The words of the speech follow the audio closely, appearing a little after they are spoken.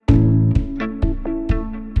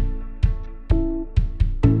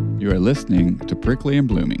listening to Prickly and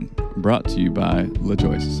Blooming, brought to you by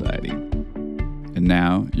LaJoy Society. And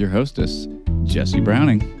now, your hostess, Jessie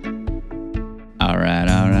Browning. All right.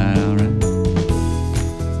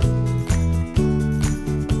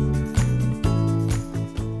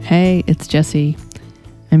 Hey, it's Jessie.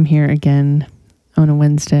 I'm here again on a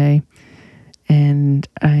Wednesday, and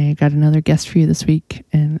I got another guest for you this week,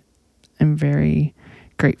 and I'm very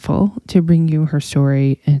grateful to bring you her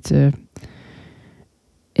story.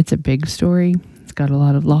 It's a big story. It's got a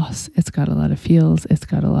lot of loss. It's got a lot of feels. It's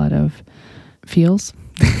got a lot of feels.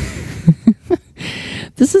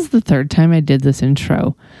 This is the third time I did this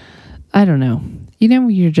intro. I don't know. You know,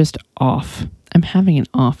 you're just off. I'm having an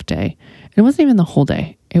off day. It wasn't even the whole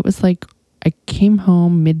day. It was like I came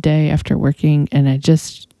home midday after working, and it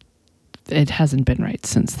hasn't been right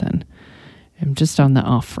since then. I'm just on the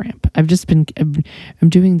off ramp. I'm doing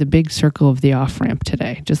the big circle of the off ramp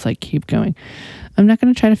today. Just like keep going. I'm not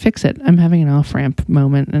going to try to fix it. I'm having an off ramp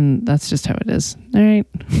moment, and that's just how it is. All right.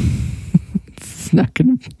 It's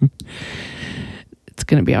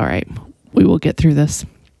going to be all right. We will get through this.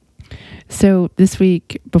 So this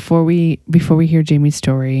week, before we hear Jamie's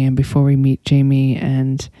story and before we meet Jamie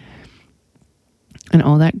and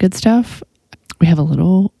all that good stuff, we have a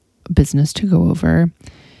little business to go over.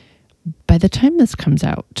 By the time this comes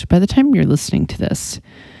out, by the time you're listening to this,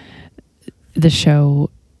 the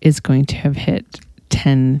show is going to have hit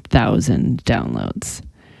 10,000 downloads.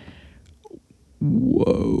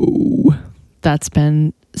 Whoa. That's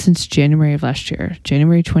been since January of last year,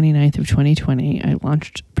 January 29th of 2020. I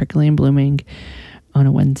launched Prickly and Blooming on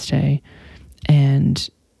a Wednesday, and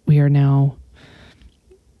we are now,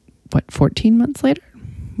 14 months later?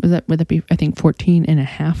 Would that be, I think 14 and a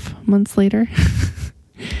half months later?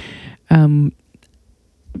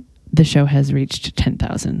 The show has reached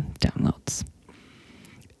 10,000 downloads.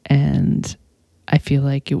 And I feel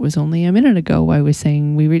like it was only a minute ago I was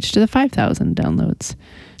saying we reached the 5,000 downloads.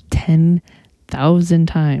 10,000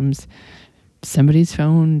 times somebody's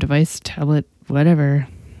phone, device, tablet, whatever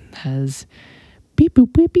has beep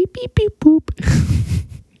boop beep beep beep beep boop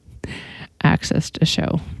accessed a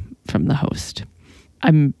show from the host.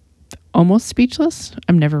 I'm almost speechless.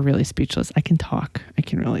 I'm never really speechless. I can talk. I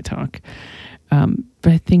can really talk.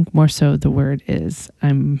 But I think more so the word is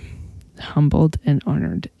I'm humbled and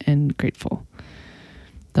honored and grateful.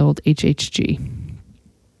 The old HHG.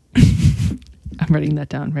 I'm writing that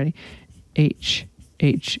down. Ready?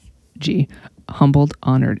 HHG. Humbled,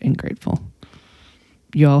 honored, and grateful.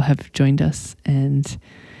 You all have joined us, and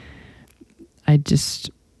I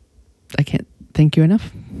can't thank you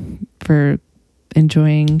enough for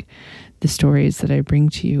enjoying the stories that I bring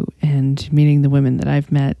to you and meeting the women that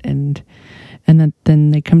I've met, and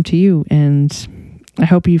then they come to you, and I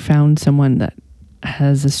hope you found someone that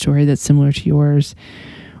has a story that's similar to yours,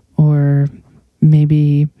 or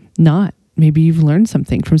maybe not. Maybe you've learned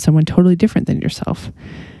something from someone totally different than yourself.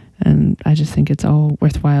 And I just think it's all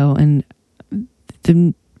worthwhile. And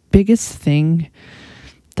the biggest thing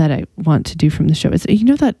that I want to do from the show is, you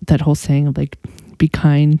know, that whole saying of like, be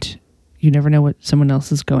kind. You never know what someone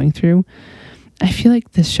else is going through. I feel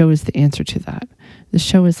like this show is the answer to that. This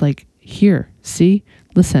show is like, here, see,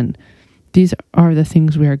 listen, these are the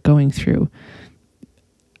things we are going through.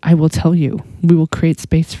 I will tell you, we will create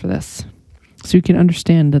space for this. So you can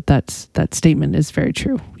understand that statement is very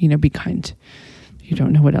true. You know, be kind. You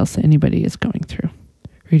don't know what else anybody is going through.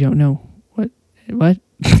 Or you don't know what?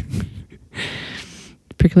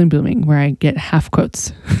 Prickly and Blooming, where I get half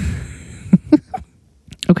quotes.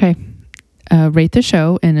 Okay. Rate the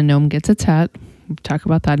show, and a gnome gets its hat. We'll talk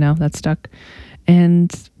about that now. That's stuck.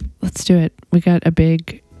 And let's do it. We got a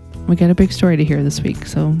big story to hear this week.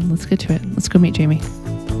 So let's get to it. Let's go meet Jamie.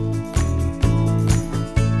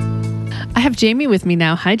 I have Jamie with me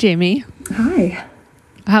now. Hi, Jamie. Hi.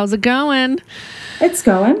 How's it going? It's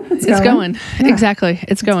going. It's going. Yeah. Exactly.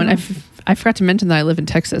 It's going. I forgot to mention that I live in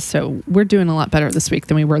Texas, so we're doing a lot better this week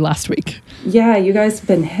than we were last week. Yeah, you guys have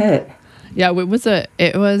been hit. Yeah,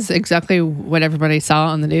 it was exactly what everybody saw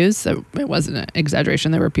on the news. So it wasn't an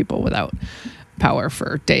exaggeration. There were people without power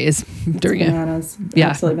for days during bananas.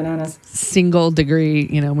 Absolutely bananas. Single degree,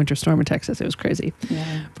 winter storm in Texas. It was crazy.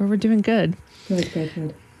 Yeah. But we're doing good.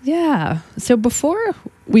 Good. Yeah. So before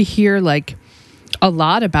we hear like a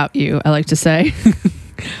lot about you, I like to say,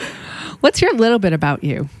 let's hear a little bit about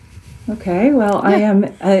you. Okay. Well, yeah.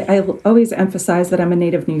 I always emphasize that I'm a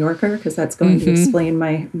native New Yorker because that's going to explain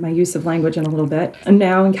my use of language in a little bit. I'm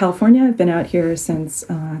now in California. I've been out here since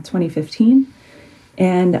 2015.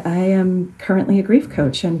 And I am currently a grief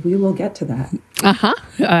coach, and we will get to that.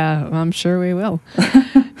 I'm sure we will.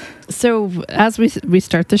 So as we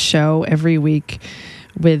start the show every week,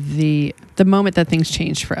 with the moment that things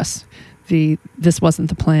changed for us. This wasn't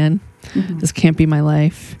the plan. Mm-hmm. This can't be my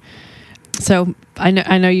life. So I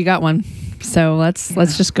know you got one. So let's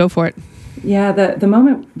just go for it. Yeah, the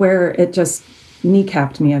moment where it just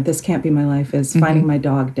kneecapped me of this can't be my life is finding my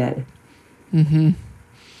dog dead. Mm-hmm.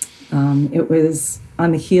 It was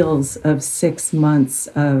on the heels of 6 months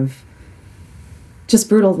of just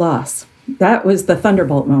brutal loss. That was the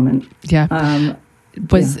thunderbolt moment. Yeah.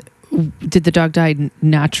 Did the dog die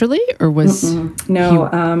naturally, or was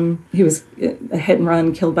no? He was a hit and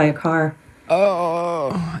run, killed by a car.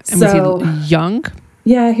 Oh, and so was he young?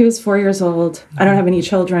 Yeah, he was 4 years old. I don't have any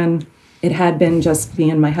children. It had been just me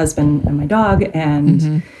and my husband and my dog,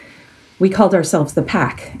 and we called ourselves the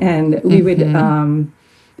Pack. And we would.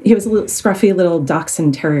 He was a little scruffy little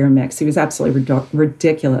dachshund terrier mix. He was absolutely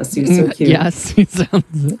ridiculous. He was so cute. Yes, he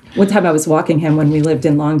sounds. One time I was walking him when we lived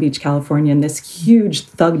in Long Beach, California, and this huge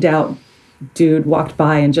thugged out dude walked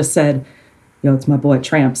by and just said, "Yo, it's my boy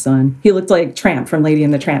Tramp, son." He looked like Tramp from Lady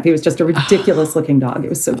and the Tramp. He was just a ridiculous looking dog. It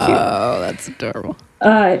was so cute. Oh, that's adorable.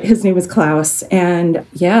 His name was Klaus. And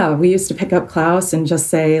yeah, we used to pick up Klaus and just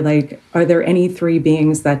say, like, are there any three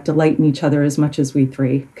beings that delight in each other as much as we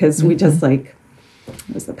three? Because we just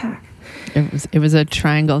it was the Pack. It was a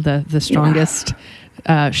triangle, the strongest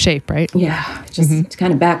shape, right? Yeah, just to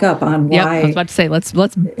kind of back up on why. Yeah, I was about to say let's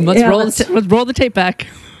roll the tape back.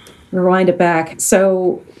 Rewind it back.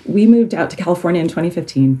 So we moved out to California in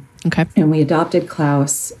 2015. Okay. And we adopted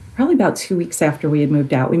Klaus probably about 2 weeks after we had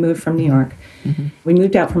moved out. We moved from New York. We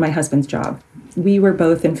moved out for my husband's job. We were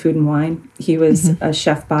both in food and wine. He was a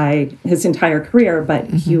chef by his entire career, but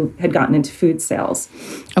he had gotten into food sales.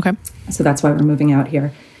 Okay. So that's why we're moving out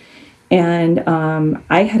here. And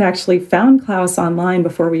I had actually found Klaus online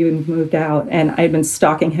before we even moved out, and I had been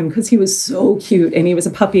stalking him because he was so cute, and he was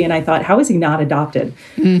a puppy, and I thought, how is he not adopted?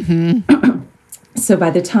 So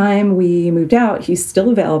by the time we moved out, he's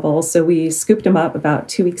still available. So we scooped him up about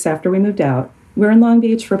 2 weeks after we moved out. We were in Long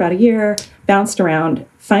Beach for about a year, bounced around.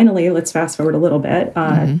 Finally, let's fast forward a little bit.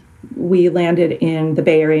 We landed in the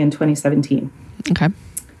Bay Area in 2017. Okay.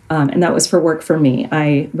 And that was for work for me.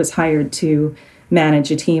 I was hired to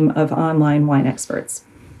manage a team of online wine experts.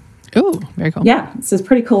 Oh, very cool. Yeah, it's a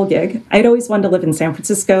pretty cool gig. I'd always wanted to live in San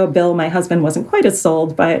Francisco. Bill, my husband, wasn't quite as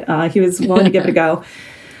sold, but he was willing to give it a go.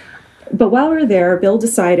 But while we were there, Bill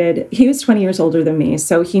decided, he was 20 years older than me,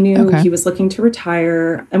 so he knew he was looking to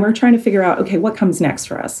retire, and we were trying to figure out, okay, what comes next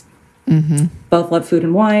for us? Both love food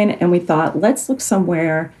and wine, and we thought, let's look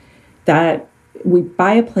somewhere that we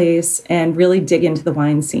buy a place and really dig into the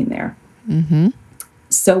wine scene there.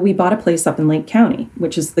 So we bought a place up in Lake County,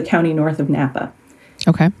 which is the county north of Napa.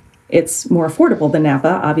 Okay. It's more affordable than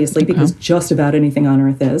Napa, obviously, because just about anything on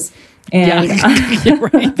earth is. And yeah,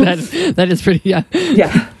 right. That is pretty, yeah.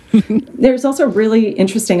 There's also a really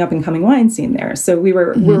interesting up-and-coming wine scene there. So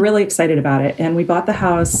we're really excited about it. And we bought the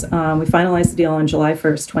house. We finalized the deal on July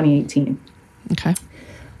 1st, 2018. Okay.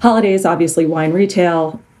 Holidays, obviously, wine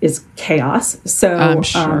retail is chaos. So, I'm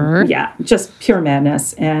sure. Yeah, just pure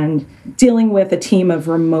madness. And dealing with a team of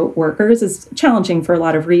remote workers is challenging for a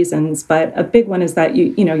lot of reasons. But a big one is that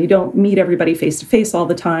you don't meet everybody face-to-face all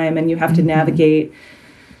the time, and you have to navigate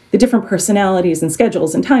the different personalities and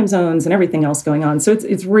schedules and time zones and everything else going on. So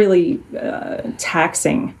it's really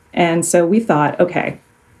taxing. And so we thought, okay,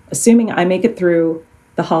 assuming I make it through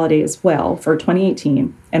the holidays well for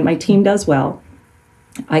 2018 and my team does well,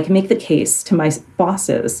 I can make the case to my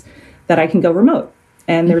bosses that I can go remote.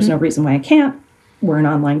 And there's no reason why I can't. We're an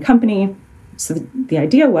online company. So the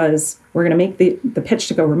idea was we're going to make the pitch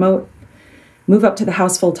to go remote, move up to the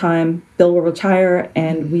house full time, Bill will retire,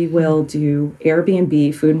 and we will do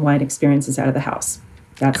Airbnb food and wine experiences out of the house.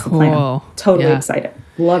 That's the plan. Totally excited.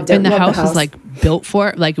 Loved it. And the house was like built for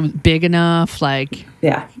it, like it was big enough, like.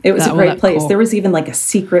 Yeah, it was a great place. Cool. There was even like a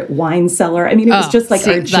secret wine cellar. I mean, it was just like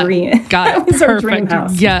our dream. It was our dream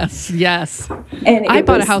house. Yes. And I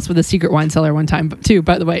bought a house with a secret wine cellar one time too,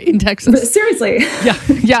 by the way, in Texas. But seriously.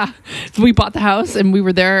 Yeah. We bought the house and we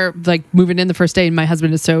were there like moving in the first day, and my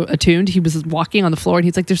husband is so attuned. He was walking on the floor and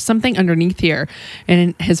he's like, there's something underneath here.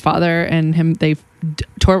 And his father and him, they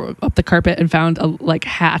tore up the carpet and found a like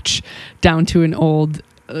hatch down to an old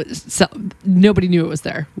nobody knew it was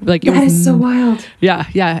there. Like that is so wild. Yeah.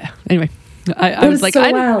 Anyway, I was like,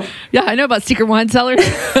 wild. Yeah, I know about secret wine cellars.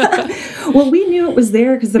 Well, we knew it was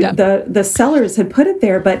there because the sellers had put it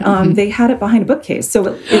there, but they had it behind a bookcase, so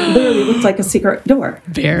it literally looked like a secret door.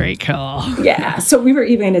 Very cool. Yeah, so we were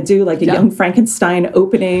even going to do like a Young Frankenstein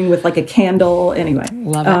opening with like a candle. Anyway,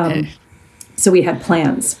 love it. So we had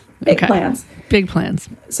plans. Big plans. Big plans.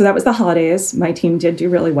 So that was the holidays. My team did do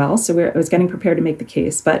really well. So I was getting prepared to make the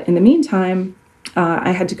case. But in the meantime,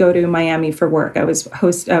 I had to go to Miami for work. I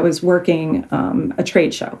was working a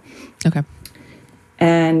trade show. Okay.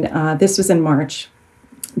 And this was in March.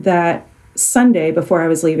 That Sunday before I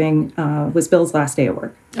was leaving was Bill's last day at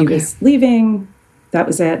work. He was leaving. That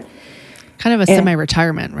was it. Kind of a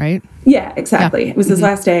semi-retirement, right? Yeah, exactly. Yeah. It was his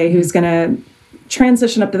last day. He was going to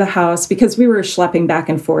transition up to the house because we were schlepping back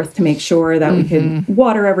and forth to make sure that we could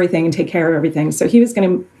water everything and take care of everything. So he was going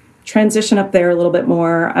to transition up there a little bit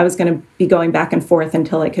more. I was going to be going back and forth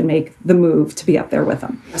until I could make the move to be up there with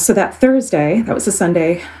him. So that Thursday, that was a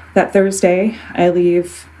Sunday, that Thursday, I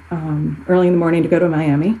leave early in the morning to go to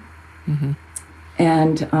Miami.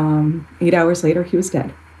 And 8 hours later, he was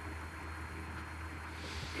dead.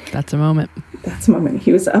 That's a moment. That's a moment.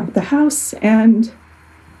 He was up at the house and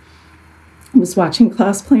was watching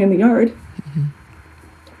Klaus play in the yard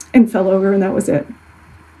and fell over, and that was it.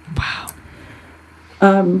 Wow.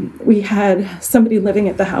 We had somebody living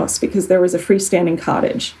at the house because there was a freestanding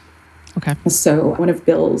cottage. Okay. So one of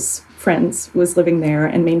Bill's friends was living there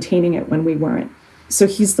and maintaining it when we weren't. So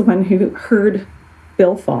he's the one who heard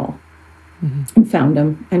Bill fall and found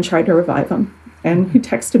him and tried to revive him, and who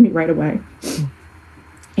texted me right away.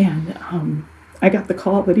 And I got the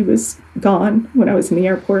call that he was gone when I was in the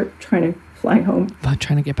airport trying to fly home. About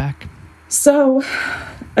trying to get back. So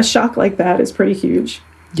a shock like that is pretty huge.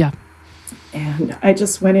 Yeah. And I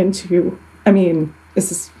just went into, I mean,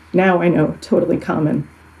 this is now I know totally common,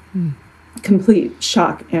 complete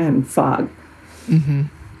shock and fog.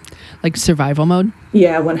 Like survival mode?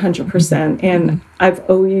 Yeah, 100%. And I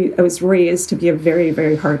was raised to be a very,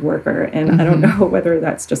 very hard worker. And I don't know whether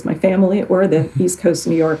that's just my family or the East Coast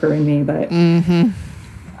New Yorker in me, but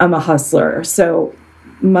I'm a hustler. So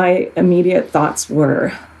my immediate thoughts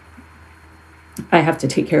were, I have to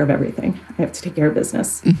take care of everything. I have to take care of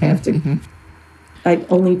business. I have to. I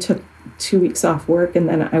only took 2 weeks off work, and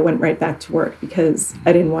then I went right back to work because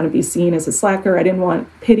I didn't want to be seen as a slacker. I didn't want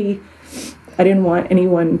pity. I didn't want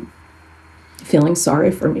anyone feeling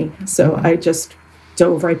sorry for me. So I just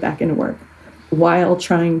dove right back into work while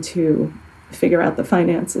trying to figure out the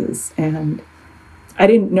finances. And I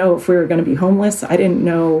didn't know if we were going to be homeless. I didn't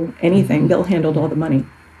know anything. Bill handled all the money.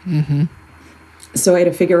 So I had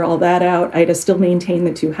to figure all that out. I had to still maintain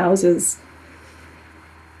the 2 houses.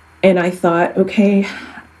 And I thought, okay,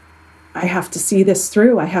 I have to see this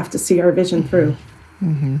through. I have to see our vision through.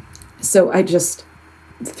 So I just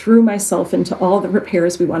threw myself into all the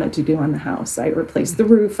repairs we wanted to do on the house. I replaced the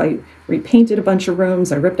roof. I repainted a bunch of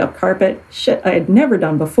rooms. I ripped up carpet. Shit I had never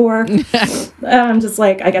done before. I'm just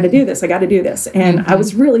like, I got to do this. I got to do this. And I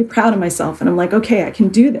was really proud of myself. And I'm like, okay, I can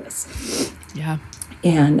do this. Yeah.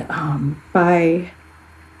 And by,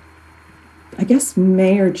 I guess,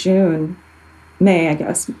 May, I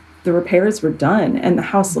guess, the repairs were done and the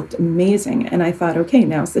house looked amazing. And I thought, okay,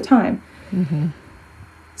 now's the time.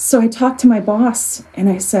 So I talked to my boss and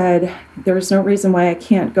I said, there's no reason why I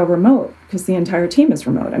can't go remote because the entire team is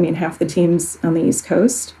remote. I mean, half the team's on the East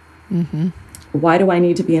Coast. Why do I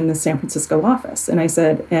need to be in the San Francisco office? And I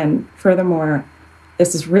said, and furthermore,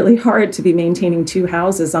 this is really hard to be maintaining 2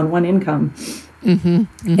 houses on 1 income.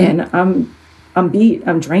 And I'm beat,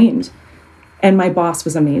 I'm drained. And my boss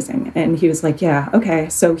was amazing. And he was like, yeah, okay.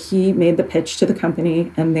 So he made the pitch to the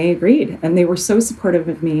company and they agreed. And they were so supportive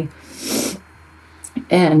of me.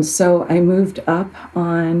 And so I moved up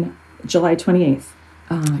on July 28th.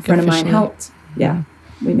 A friend of mine helped. Yeah,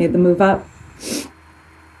 we made the move up.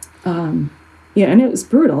 Yeah, and it was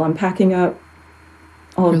brutal. I'm packing up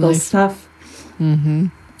all of Bill's stuff.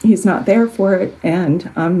 He's not there for it.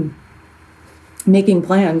 And I'm making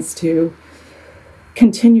plans to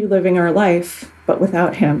continue living our life, but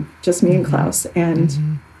without him, just me and Klaus.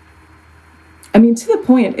 And I mean, to the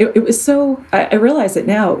point, it was so, I realize it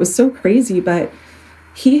now, it was so crazy, but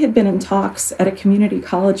he had been in talks at a community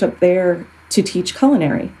college up there to teach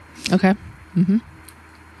culinary. Okay.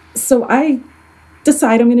 So I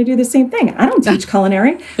decide I'm going to do the same thing. I don't teach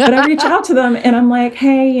culinary, but I reach out to them and I'm like,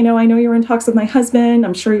 hey, you know, I know you're in talks with my husband.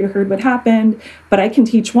 I'm sure you heard what happened, but I can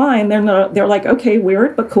teach wine. They're like, okay,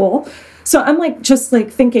 weird, but cool. So I'm like, just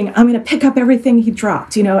like thinking, I'm going to pick up everything he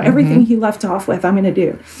dropped, you know, everything he left off with, I'm going to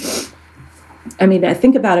do. I mean, I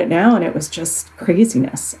think about it now and it was just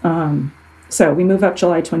craziness. So we move up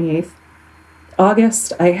July 28th.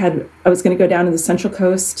 August, I was going to go down to the Central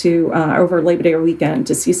Coast to over Labor Day weekend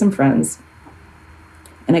to see some friends.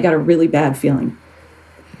 And I got a really bad feeling.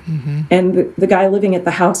 And the guy living at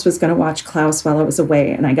the house was going to watch Klaus while I was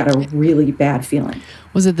away. And I got a really bad feeling.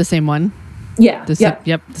 Was it the same one? Yeah. The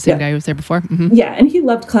same guy who was there before? Yeah, and he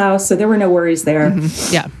loved Klaus, so there were no worries there.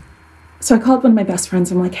 Yeah. So I called one of my best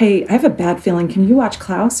friends. I'm like, hey, I have a bad feeling. Can you watch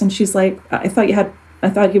Klaus? And she's like, I thought you had I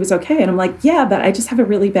thought he was okay. And I'm like, yeah, but I just have a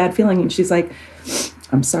really bad feeling. And she's like,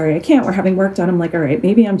 I'm sorry, I can't. We're having work done. I'm like, all right,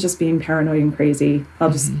 maybe I'm just being paranoid and crazy.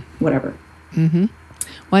 I'll just, whatever. Mm-hmm.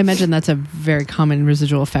 Well, I imagine that's a very common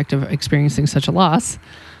residual effect of experiencing such a loss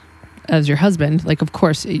as your husband. Like, of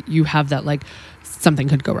course, you have that, like, something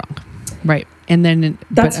could go wrong. Right. And then...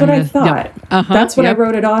 That's what I thought. Yep. Uh-huh, that's what I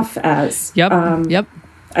wrote it off as. Yep. Yep.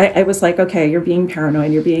 I was like, okay, you're being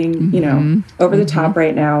paranoid. You're being, over the top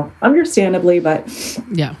right now. Understandably, but...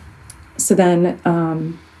 Yeah. So then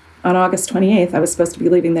on August 28th, I was supposed to be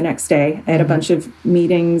leaving the next day. I had a bunch of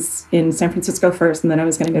meetings in San Francisco first, and then I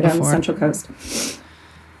was going to go down the Central Coast.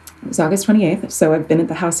 It was August 28th, so I've been at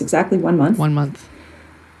the house exactly 1 month. 1 month.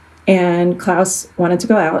 And Klaus wanted to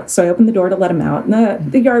go out, so I opened the door to let him out.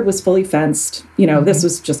 And the yard was fully fenced. This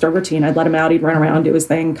was just our routine. I'd let him out, he'd run around, do his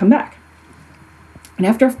thing, come back. And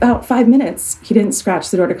after about 5 minutes, he didn't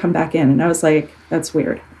scratch the door to come back in. And I was like, that's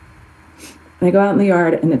weird. And I go out in the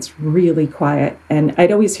yard, and it's really quiet. And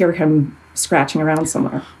I'd always hear him scratching around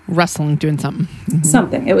somewhere. Rustling, doing something. Mm-hmm.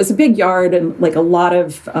 Something. It was a big yard and like a lot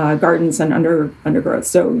of gardens and undergrowth,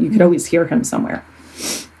 so you could always hear him somewhere.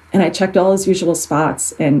 And I checked all his usual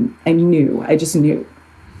spots, and I just knew.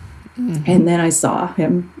 Mm-hmm. And then I saw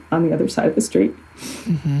him on the other side of the street.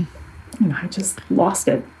 Mm-hmm. And I just lost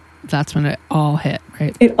it. That's when it all hit,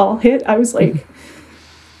 right? It all hit. I was like,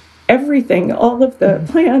 everything, all of the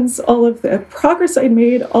plans, all of the progress I'd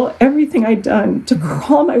made, everything I'd done to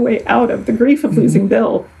crawl my way out of the grief of losing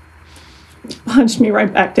Bill punched me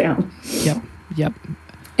right back down. Yep.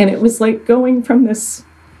 And it was like going from this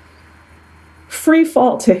free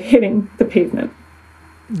fall to hitting the pavement.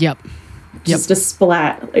 Yep. Just a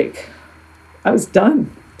splat. Like, I was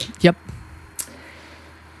done. Yep.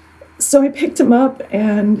 So I picked him up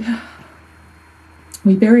and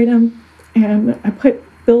we buried him, and I put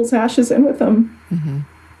Bill's ashes in with him. Mm-hmm.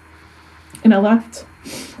 And I left.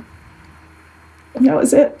 And that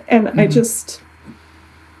was it. And I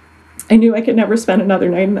knew I could never spend another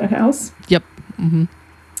night in that house. Yep. Mm-hmm.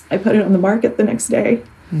 I put it on the market the next day.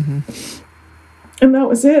 Mm-hmm. And that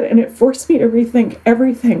was it. And it forced me to rethink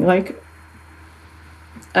everything. Like,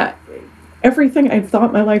 everything I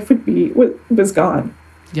thought my life would be was gone.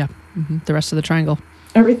 Yeah. Mm-hmm. The rest of the triangle.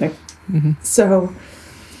 Everything. Mm-hmm. So,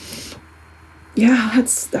 yeah,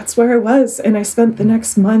 that's where I was. And I spent the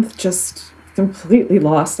next month just completely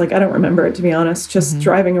lost. Like, I don't remember it, to be honest. Just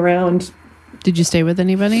driving around. Did you stay with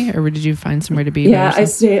anybody, or did you find somewhere to be? Yeah, I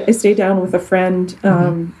stayed down with a friend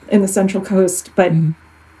in the Central Coast, but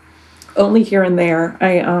only here and there.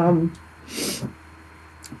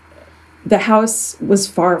 The house was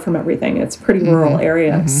far from everything. It's a pretty rural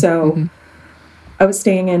area. So I was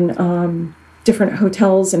staying in different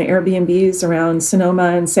hotels and Airbnbs around Sonoma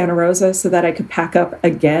and Santa Rosa so that I could pack up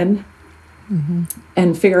again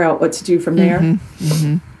and figure out what to do from there.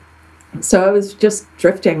 So I was just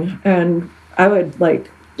drifting, and I would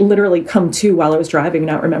like literally come to while I was driving,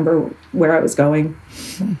 not remember where I was going.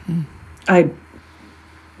 I'd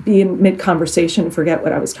be in mid-conversation, forget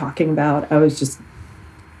what I was talking about. I was just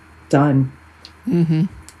done.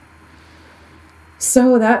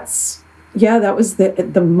 So that was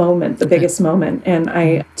the moment, the biggest moment. And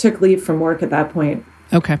I took leave from work at that point.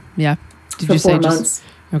 Okay. Yeah. Did for you 4 months.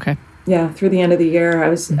 Okay. Yeah. Through the end of the year, I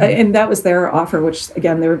was, and that was their offer, which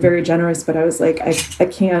again, they were very generous, but I was like, I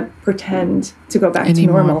can't pretend to go back to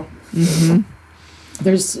normal.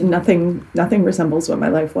 There's nothing resembles what my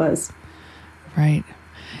life was. Right.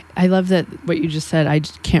 I love that what you just said. I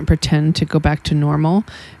just can't pretend to go back to normal,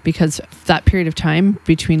 because that period of time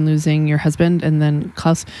between losing your husband and then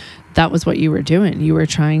Klaus, that was what you were doing. You were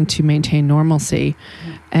trying to maintain normalcy.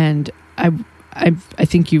 And I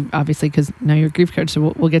think you obviously, because now you're a grief coach,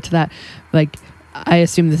 so we'll get to that. Like, I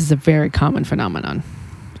assume this is a very common phenomenon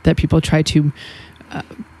that people try to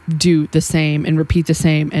do the same and repeat the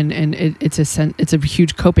same, and it's a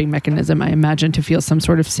huge coping mechanism, I imagine, to feel some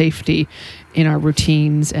sort of safety in our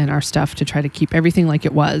routines and our stuff, to try to keep everything like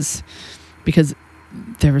it was, because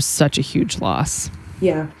there was such a huge loss.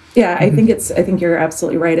 Yeah. I think you're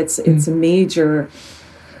absolutely right. It's a major,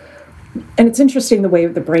 and it's interesting the way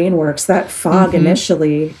the brain works. That fog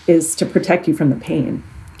initially is to protect you from the pain.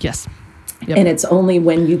 Yes. Yep. And it's only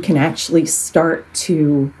when you can actually start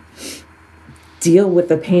to deal with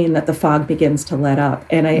the pain that the fog begins to let up.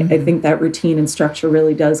 And I think that routine and structure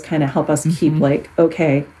really does kind of help us keep like,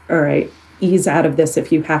 okay, all right, ease out of this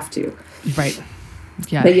if you have to. Right.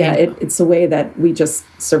 Yeah. But yeah, it's a way that we just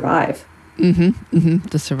survive.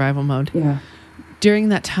 The survival mode. Yeah. During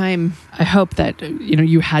that time, I hope that,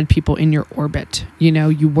 you had people in your orbit.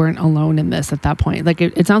 You weren't alone in this at that point. Like,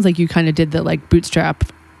 it sounds like you kind of did the like bootstrap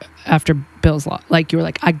after Bill's law. Like you were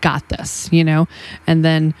like, I got this, you know? And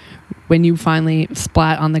then when you finally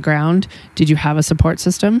splat on the ground, did you have a support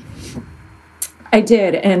system? I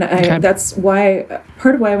did. And that's why,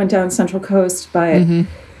 part of why I went down Central Coast. But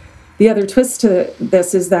the other twist to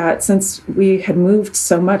this is that since we had moved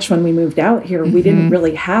so much when we moved out here, we didn't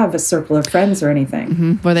really have a circle of friends or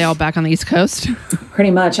anything. Were they all back on the East Coast?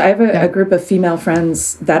 Pretty much. I have a group of female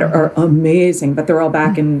friends that are amazing, but they're all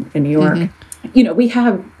back in New York. You know, we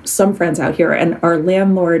have some friends out here, and our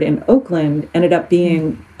landlord in Oakland ended up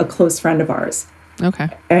being a close friend of ours. Okay.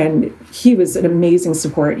 And he was an amazing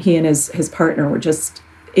support. He and his partner were just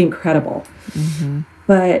incredible.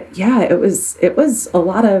 But yeah, it was a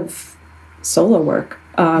lot of solo work.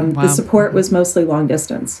 The support was mostly long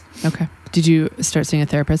distance. Okay. Did you start seeing a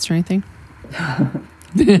therapist or anything?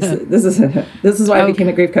 This is why I became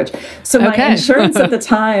a grief coach. So my insurance at the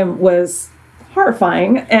time was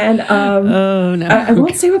horrifying. And I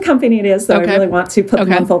won't say what company it is, though I really want to put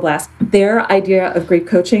them on full blast. Their idea of grief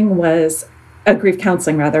coaching was, grief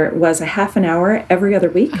counseling rather, was a half an hour every other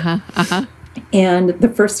week. And the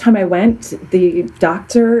first time I went, the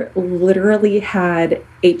doctor literally had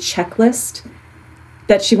a checklist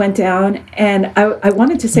that she went down. And I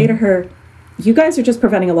wanted to say to her, you guys are just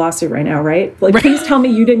preventing a lawsuit right now, right? Like, please tell me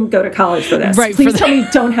you didn't go to college for this. Please tell me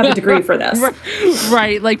you don't have a degree for this.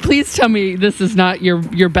 Right. Like, please tell me this is not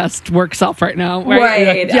your best work self right now.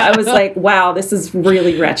 Right. Yeah. I was like, wow, this is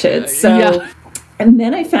really wretched. So, and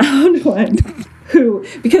then I found one who,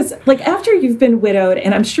 because like after you've been widowed,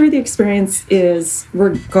 and I'm sure the experience is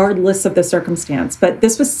regardless of the circumstance, but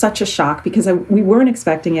this was such a shock because we weren't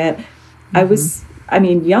expecting it. I was,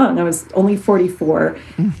 young. I was only 44.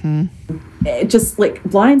 It just like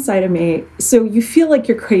blindsided me. So you feel like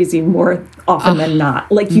you're crazy more often than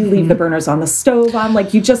not. Like you leave the burners on the stove on,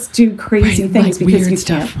 like you just do crazy things like because you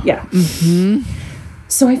can't. Yeah.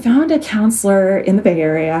 So I found a counselor in the Bay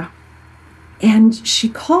Area, and she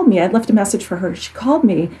called me. I'd left a message for her. She called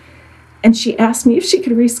me and she asked me if she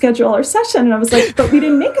could reschedule our session. And I was like, but we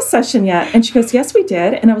didn't make a session yet. And she goes, yes, we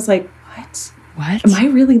did. And I was like, what? Am I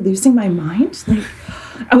really losing my mind? Like,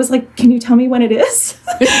 I was like, can you tell me when it is?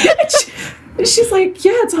 She's like,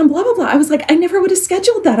 yeah, it's on blah, blah, blah. I was like, I never would have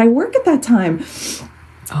scheduled that. I work at that time.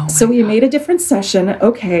 So we made a different session.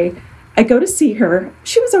 Okay. I go to see her.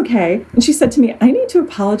 She was okay. And she said to me, I need to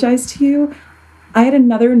apologize to you. I had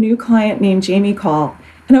another new client named Jamie call.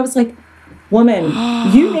 And I was like, woman,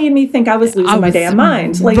 you made me think I was losing my damn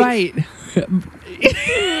mind. Like, right.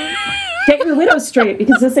 Get your widow straight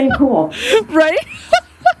because this ain't cool. Right.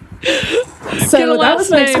 So that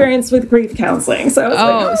was my experience with grief counseling. So I was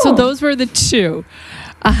like, so those were the two.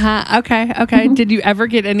 Okay. Did you ever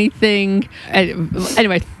get anything?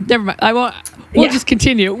 Anyway, never mind. I won't. We'll just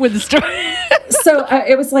continue with the story. So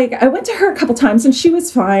it was like I went to her a couple times and she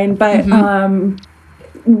was fine. But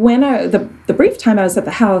when the brief time I was at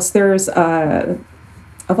the house, there's a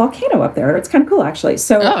volcano up there. It's kind of cool, actually.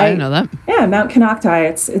 So I didn't know that. Yeah, Mount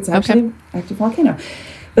Konocti. It's actually an active volcano.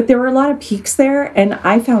 But there were a lot of peaks there, and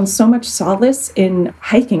I found so much solace in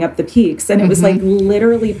hiking up the peaks. And it was like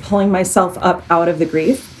literally pulling myself up out of the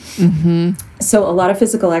grief. So a lot of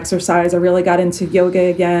physical exercise. I really got into yoga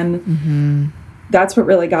again. That's what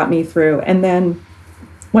really got me through. And then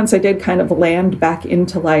once I did kind of land back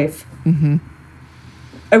into life,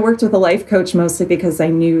 I worked with a life coach mostly because I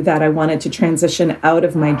knew that I wanted to transition out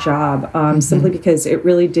of my job, simply because it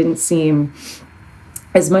really didn't seem,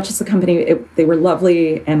 as much as the company, they were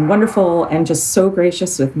lovely and wonderful and just so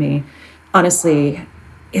gracious with me. Honestly,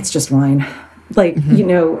 it's just wine. Like, you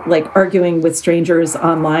know, like arguing with strangers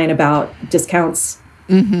online about discounts.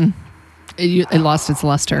 It lost its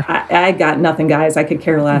luster. I got nothing, guys. I could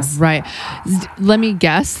care less. Right. Let me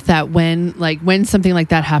guess that when something like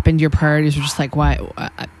that happened, your priorities were just like, why?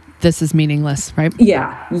 This is meaningless, right?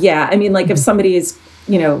 Yeah. I mean, like if somebody is,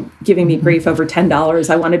 you know, giving me grief over $10,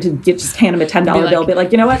 I wanted to just hand them a $10 bill, be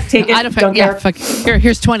like, you know what, take it. Don't care. Fuck.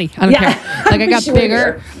 Here's 20. I don't care. Like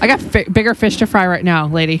I got bigger fish to fry right now,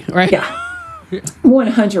 lady. Right? Yeah.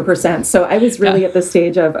 100%. So I was really at the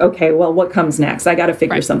stage of, okay, well, what comes next? I got to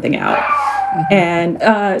figure something out.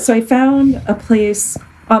 And so I found a place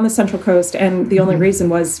on the Central Coast, and the only reason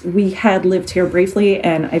was we had lived here briefly,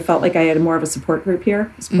 and I felt like I had more of a support group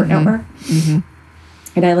here, support network.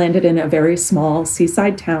 And I landed in a very small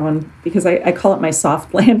seaside town because I call it my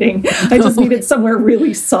soft landing. I just needed somewhere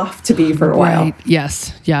really soft to be for a while. Right.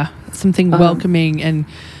 Yes. Yeah. Something welcoming and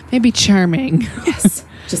maybe charming. Yes.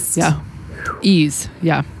 Just ease.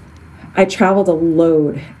 Yeah. I traveled a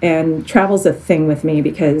load, and travel's a thing with me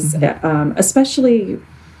because especially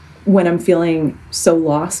when I'm feeling so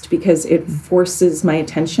lost, because it forces my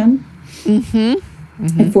attention.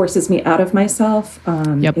 It forces me out of myself.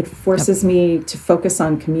 It forces me to focus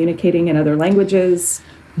on communicating in other languages.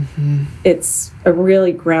 It's a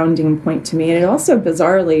really grounding point to me. And it also,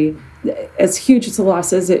 bizarrely, as huge as the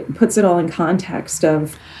loss is, it puts it all in context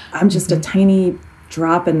of, I'm just a tiny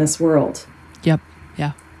drop in this world. Yep.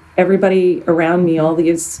 Yeah. Everybody around me, all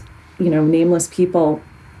these, nameless people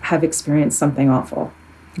have experienced something awful.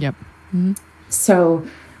 Yep. So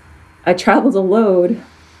I traveled a load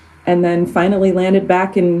and then finally landed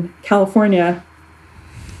back in California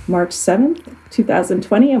March 7th,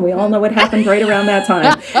 2020. And we all know what happened right around that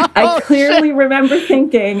time. I clearly remember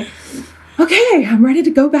thinking, okay, I'm ready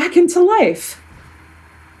to go back into life.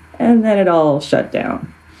 And then it all shut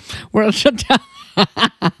down. World shut down.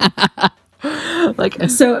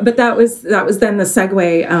 But that was then the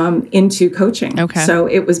segue into coaching. Okay. So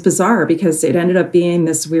it was bizarre because it ended up being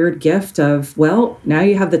this weird gift of, well, now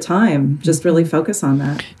you have the time, just really focus on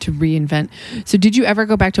that. To reinvent. So did you ever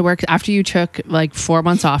go back to work after you took 4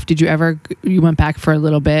 months off? You went back for a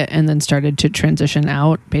little bit and then started to transition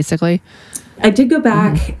out, basically? I did go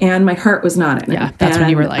back and my heart was not in it. Yeah, that's when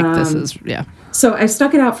you were like, this is, yeah. So I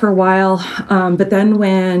stuck it out for a while, but then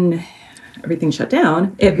when everything shut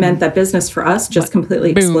down, it meant that business for us just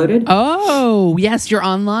completely exploded. Oh, yes, you're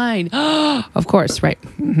online. Of course, right.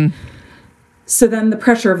 So then the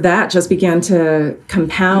pressure of that just began to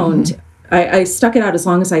compound. I stuck it out as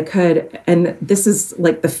long as I could. And this is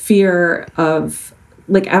like the fear of,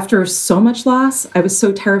 after so much loss, I was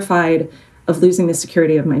so terrified of losing the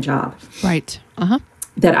security of my job. Right.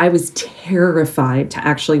 That I was terrified to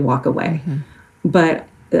actually walk away. But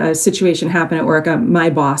a situation happened at work. My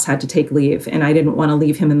boss had to take leave, and I didn't want to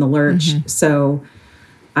leave him in the lurch. So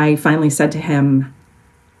I finally said to him,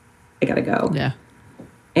 I got to go. Yeah.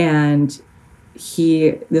 And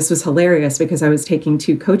this was hilarious because I was taking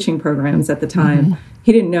 2 coaching programs at the time.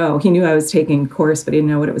 He didn't know. He knew I was taking a course, but he didn't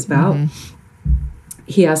know what it was about.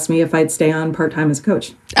 He asked me if I'd stay on part-time as a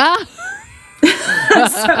coach.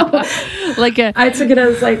 So I took it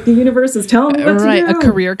as the universe is telling me what to do. A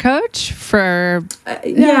career coach for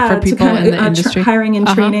people to in the industry. Hiring and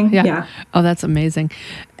training. Yeah. Oh, that's amazing.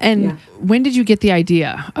 And when did you get the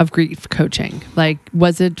idea of grief coaching?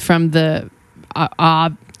 Was it from the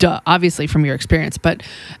obviously from your experience, but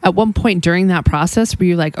at one point during that process, were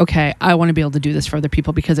you like, okay, I want to be able to do this for other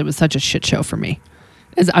people because it was such a shit show for me?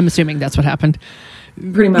 I'm assuming that's what happened.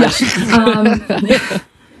 Pretty much. Yeah.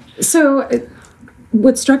 So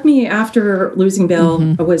what struck me after losing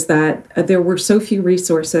Bill was that there were so few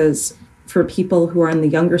resources for people who are on the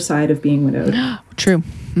younger side of being widowed. True.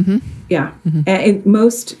 Yeah. And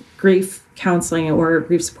most grief counseling or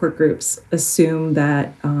grief support groups assume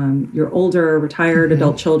that you're older, retired,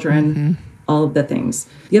 adult children, all of the things.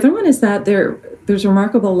 The other one is that there's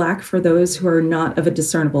remarkable lack for those who are not of a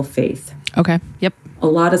discernible faith. Okay. Yep. A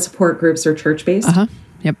lot of support groups are church-based.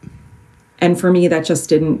 Yep. And for me, that just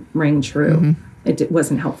didn't ring true. It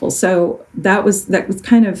wasn't helpful. So that was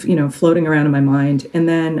kind of, floating around in my mind. And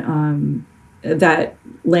then that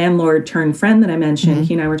landlord turned friend that I mentioned,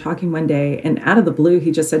 he and I were talking one day, and out of the blue, he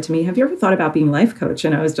just said to me, have you ever thought about being a life coach?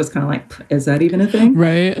 And I was just kind of like, is that even a thing?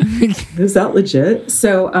 Right. Is that legit?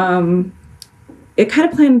 So it kind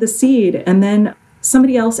of planted the seed. And then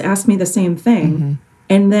somebody else asked me the same thing.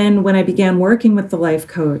 And then when I began working with the life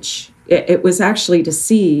coach, it was actually to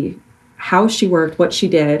see how she worked, what she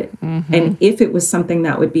did, and if it was something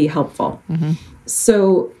that would be helpful.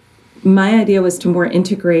 So my idea was to more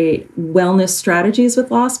integrate wellness strategies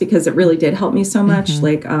with loss because it really did help me so much,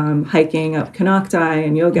 like hiking up Konocti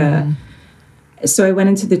and yoga. So I went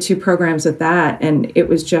into the 2 programs with that, and it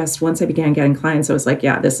was just, once I began getting clients, I was like,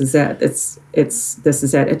 yeah, this is it. This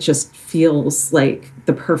is it. It just feels like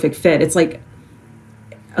the perfect fit. It's like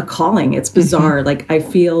a calling. It's bizarre. I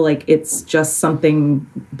feel like it's just something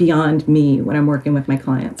beyond me when I'm working with my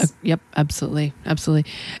clients. Yep, absolutely.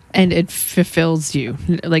 And it fulfills you.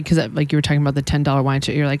 Because you were talking about the $10 wine,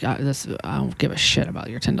 you're like, I don't give a shit about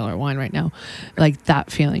your $10 wine right now. That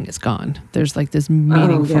feeling is gone. There's this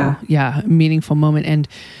meaningful, meaningful moment. And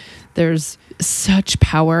there's such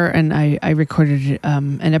power. And I recorded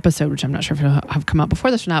an episode, which I'm not sure if it'll have come out before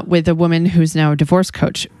this or not, with a woman who's now a divorce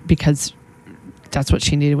coach because that's what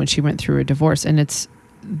she needed when she went through a divorce. And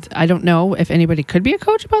I don't know if anybody could be a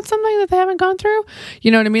coach about something that they haven't gone through.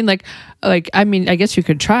 You know what I mean? I guess you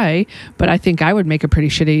could try, but I think I would make a pretty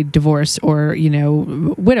shitty divorce or,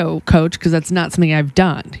 widow coach because that's not something I've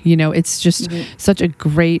done. It's just such a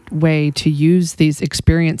great way to use these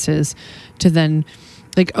experiences to then,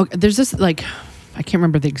 there's this, I can't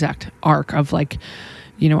remember the exact arc of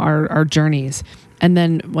our journeys. And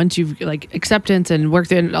then once you've acceptance and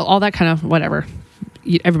worked in all that kind of whatever,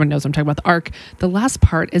 everyone knows I'm talking about the arc. The last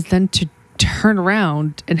part is then to turn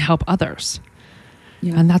around and help others.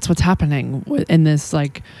 Yeah. And that's what's happening in this,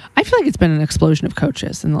 like, I feel like it's been an explosion of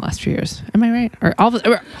coaches in the last few years. Am I right?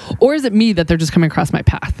 Or is it me that they're just coming across my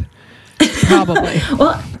path? Probably.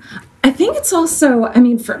 Well, I think it's also, I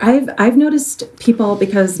mean, I've noticed people,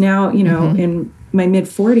 because now, in my mid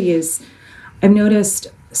 40s, I've noticed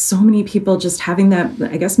so many people just having that,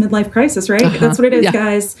 I guess, midlife crisis, right? That's what it is,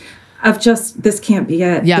 guys, of just, this can't be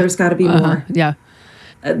it. Yeah. There's got to be more. Yeah.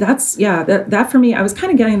 That for me, I was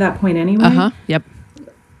kind of getting that point anyway. Yep.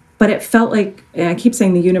 But it felt like, and I keep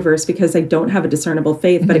saying the universe because I don't have a discernible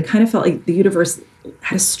faith, but it kind of felt like the universe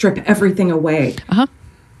had to strip everything away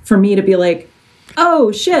for me to be like,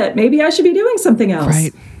 oh shit, maybe I should be doing something else.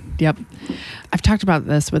 Right. Yep. I've talked about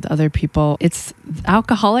this with other people. It's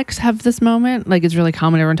alcoholics have this moment. Like, it's really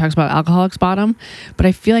common. Everyone talks about alcoholics bottom, but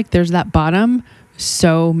I feel like there's that bottom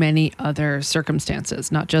so many other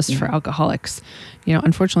circumstances, not just for alcoholics.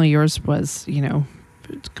 Unfortunately yours was,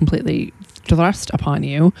 completely thrust upon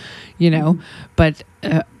you, but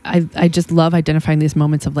I just love identifying these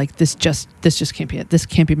moments of like, this just can't be it. This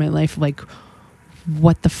can't be my life. Like,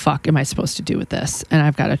 what the fuck am I supposed to do with this? And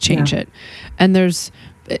I've got to change it. And there's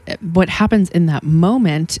what happens in that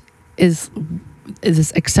moment is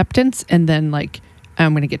this acceptance. And then like,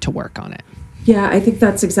 I'm going to get to work on it. Yeah, I think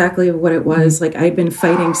that's exactly what it was. Like, I'd been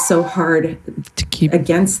fighting so hard to keep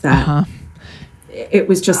against that. It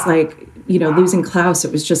was just like, losing Klaus.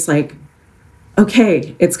 It was just like,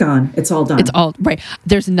 okay, it's gone. It's all done. It's all right.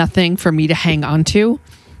 There's nothing for me to hang on to.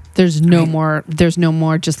 There's no more. There's no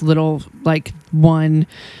more just little like one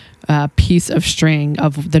piece of string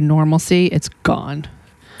of the normalcy. It's gone.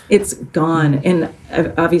 It's gone. And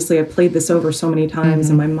obviously I've played this over so many times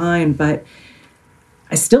in my mind, but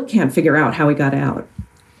I still can't figure out how he got out.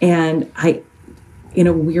 And in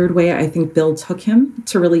a weird way, I think Bill took him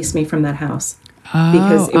to release me from that house.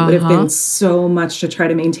 Because it would have been so much to try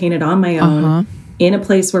to maintain it on my own in a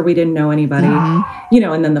place where we didn't know anybody,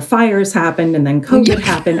 and then the fires happened and then COVID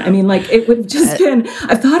happened. I mean, like, it would have just been,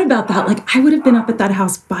 I've thought about that. Like, I would have been up at that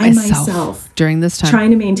house by myself during this time,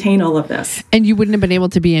 trying to maintain all of this. And you wouldn't have been able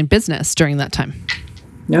to be in business during that time.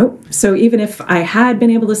 Nope. So even if I had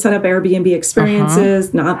been able to set up Airbnb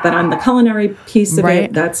experiences, not that I'm the culinary piece of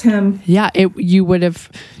it, that's him. Yeah. You would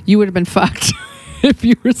have been fucked. If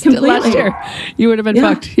you were still last year, you would have been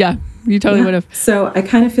fucked. Yeah, you totally would have. So I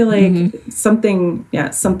kind of feel like something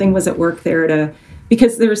was at work there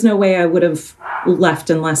because there's no way I would have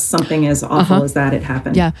left unless something as awful as that had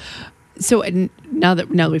happened. Yeah. So now that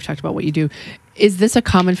we've talked about what you do, is this a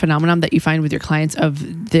common phenomenon that you find with your clients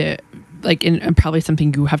of the, like, and probably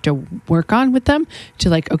something you have to work on with them to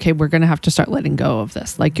like, okay, we're going to have to start letting go of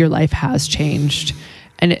this. Like, your life has changed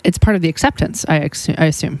and it's part of the acceptance, I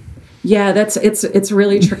assume. Yeah, it's a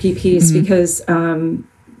really tricky piece because,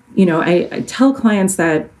 I tell clients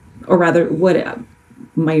that, or rather what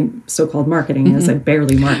my so-called marketing is, I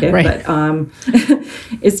barely market, but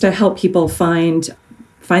is to help people find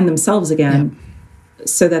themselves again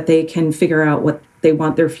so that they can figure out what they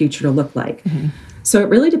want their future to look like. So it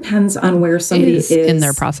really depends on where somebody is in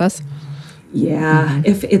their process. Yeah.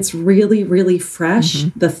 If it's really, really fresh,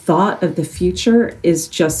 the thought of the future is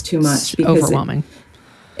just too much. Because overwhelming.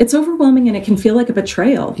 It's overwhelming, and it can feel like a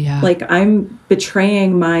betrayal. Yeah. Like, I'm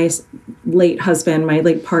betraying my late husband, my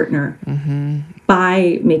late partner,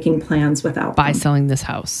 by making plans without by them. selling this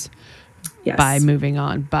house. Yes. By moving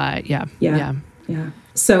on. Yeah.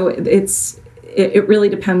 So it really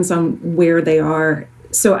depends on where they are.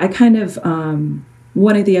 So I kind of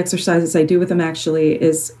one of the exercises I do with them actually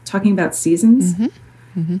is talking about seasons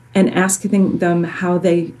and asking them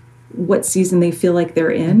what season they feel like they're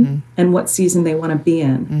in and what season they want to be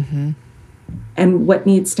in and what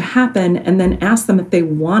needs to happen, and then ask them if they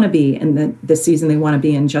want to be in the season they want to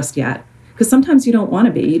be in just yet. Because sometimes you don't want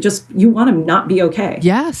to be. You want to not be okay.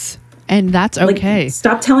 Yes. And that's okay. Like,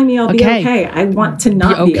 stop telling me I'll be okay. I want to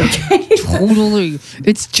not be okay. Totally.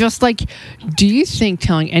 It's just like, do you think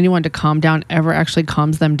telling anyone to calm down ever actually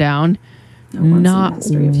calms them down? Not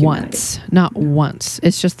once. Not once.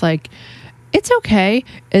 It's just like, it's okay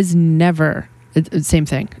is never same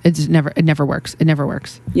thing. It never works. It never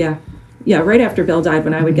works. Yeah. Yeah, right after Bill died,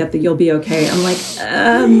 when I would get the "you'll be okay," I'm like,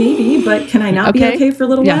 maybe, but can I not be okay for a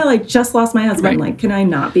little while? I just lost my husband. Like, can I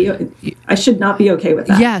not be? I should not be okay with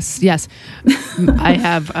that. Yes. I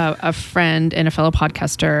have a friend and a fellow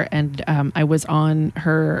podcaster, and I was on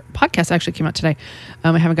her podcast. Actually, came out today.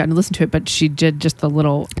 I haven't gotten to listen to it, but she did just the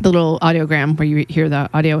little audiogram where you hear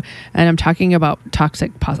the audio, and I'm talking about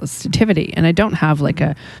toxic positivity, and I don't have like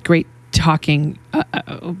a great talking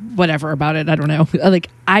whatever about it. I don't know. Like,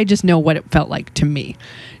 I just know what it felt like to me,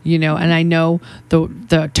 you know, and I know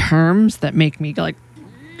the terms that make me go like,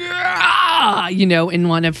 you know, and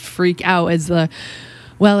want to freak out as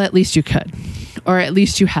well, at least you could, or at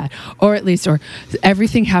least you had, or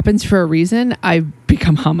everything happens for a reason. I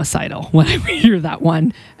become homicidal when I hear that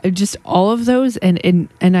one. Just all of those. And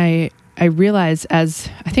I realized as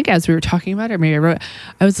we were talking about it, or maybe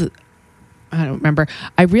I don't remember.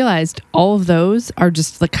 I realized all of those are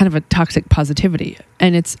just like kind of a toxic positivity,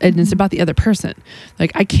 and it's about the other person.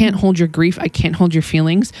 Like, I can't hold your grief. I can't hold your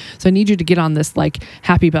feelings. So I need you to get on this like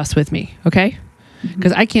happy bus with me. Okay.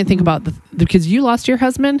 Because I can't think about because you lost your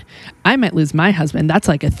husband. I might lose my husband. That's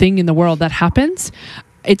like a thing in the world that happens.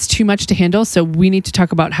 It's too much to handle. So we need to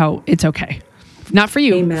talk about how it's okay. Not for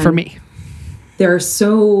you, Amen. For me. There are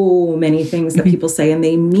so many things that people say, and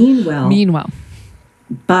they mean well.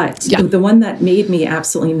 But the one that made me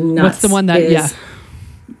absolutely nuts. What's the one that, is,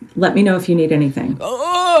 let me know if you need anything.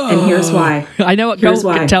 Oh, and here's why. I know. Here's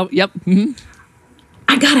why. Yep. Mm-hmm.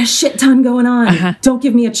 I got a shit ton going on. Uh-huh. Don't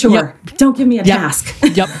give me a chore. Yep. Don't give me a task.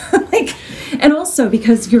 Yep. And also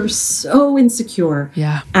because you're so insecure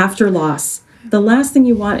after loss, the last thing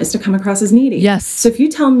you want is to come across as needy. Yes. So if you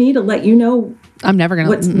tell me to let you know I'm never gonna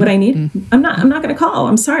what I need, I'm not gonna call.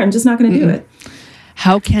 I'm sorry. I'm just not gonna do it.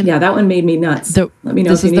 How can that one made me nuts. Let me know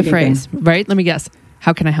this if you is need the phrase, anything. right? Let me guess.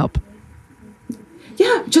 How can I help?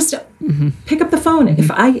 Yeah, just pick up the phone.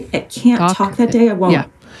 If I can't talk that day, I won't.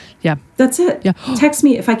 Yeah. That's it. Yeah. Text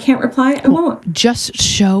me. If I can't reply, I won't. Just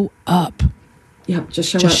show up. Yep.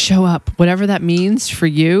 Just show up. Whatever that means for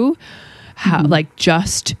you,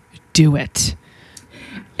 just do it.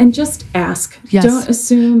 And just ask. Yes. Don't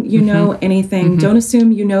assume you know anything. Don't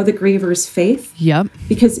assume you know the griever's faith. Yep.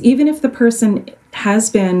 Because even if the person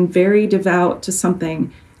has been very devout to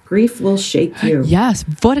something, grief will shake you. Yes.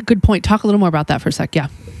 What a good point. Talk a little more about that for a sec. Yeah.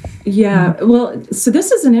 Yeah. Well, so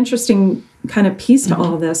this is an interesting kind of piece to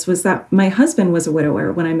all this, was that my husband was a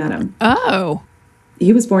widower when I met him. Oh.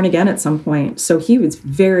 He was born again at some point. So he was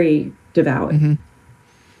very devout.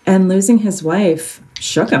 And losing his wife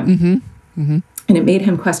shook him. And it made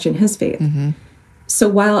him question his faith. So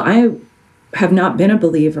while I have not been a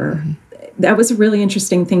believer, that was a really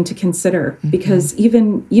interesting thing to consider, because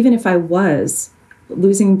even if I was,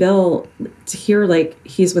 losing Bill, to hear like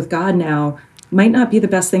he's with God now might not be the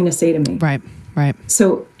best thing to say to me. Right.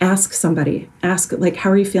 So ask somebody. Ask, like, how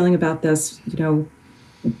are you feeling about this? You know,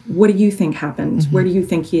 what do you think happened? Where do you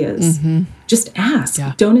think he is? Just ask.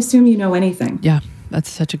 Yeah. Don't assume you know anything. Yeah. That's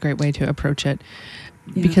such a great way to approach it.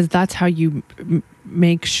 Because that's how you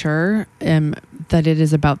make sure that it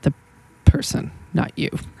is about the person, not you.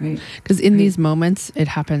 Right. Because in these moments, it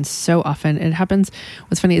happens so often.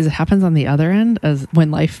 What's funny is it happens on the other end, as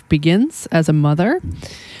when life begins as a mother.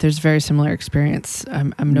 There's very similar experience.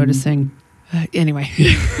 I'm noticing. Anyway,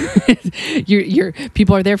 your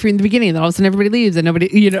people are there for you in the beginning, and then all of a sudden everybody leaves, and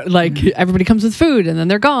nobody, everybody comes with food, and then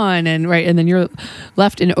they're gone, and then you're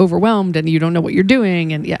left and overwhelmed, and you don't know what you're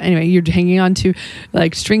doing, and anyway, you're hanging on to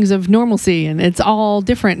like strings of normalcy, and it's all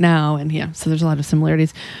different now, and so there's a lot of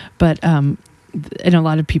similarities, but and a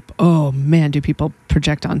lot of people, oh man, do people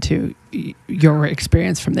project onto your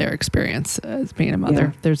experience from their experience as being a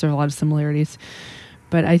mother? There's a lot of similarities,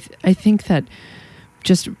 but I think that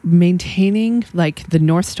just maintaining like the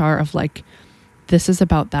North Star of like, this is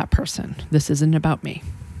about that person. This isn't about me.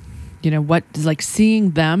 What is like seeing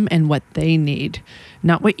them and what they need,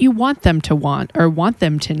 not what you want them to want or want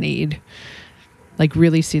them to need. Like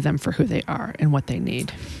really see them for who they are and what they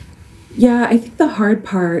need. Yeah. I think the hard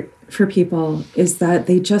part for people is that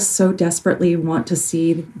they just so desperately want to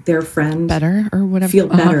see their friend better or whatever, feel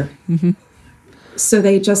better. So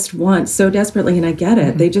they just want so desperately, and I get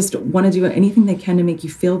it, they just want to do anything they can to make you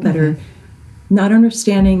feel better, not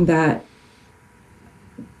understanding that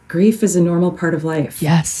grief is a normal part of life.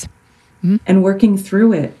 Yes. And working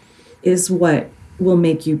through it is what will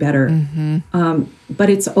make you better. But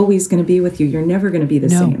it's always going to be with you. You're never going to be the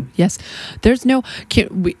same. Yes. There's no,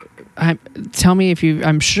 tell me if you,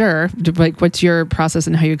 I'm sure, like what's your process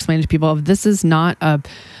and how you explain it to people. This is not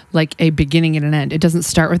like a beginning and an end. It doesn't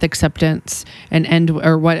start with acceptance and end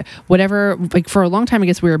or whatever. Like for a long time, I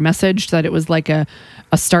guess we were messaged that it was like a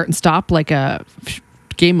start and stop, like a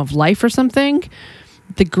game of life or something.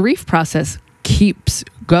 The grief process keeps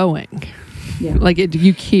going. Yeah. Like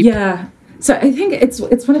you keep. Yeah. So I think it's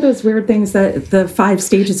one of those weird things that the 5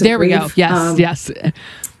 stages of grief. There we go. Yes.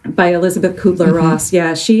 By Elizabeth Kubler-Ross.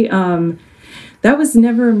 Yeah. She, That was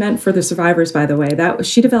never meant for the survivors, by the way.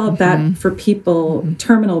 She developed that for people,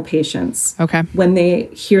 terminal patients, Okay. when they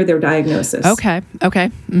hear their diagnosis. Okay.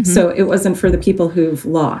 So it wasn't for the people who've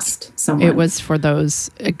lost someone. It was for those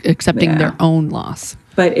accepting their own loss.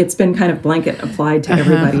 But it's been kind of blanket applied to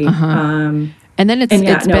everybody. And then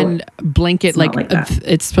it's been blanket, it's not like that.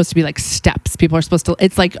 It's supposed to be like steps. People are supposed to,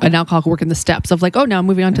 it's like an alcoholic working the steps of like, oh, now I'm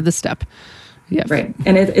moving on to this step. Yeah. Right.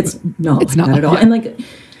 And it's not like that at all. Yeah. And like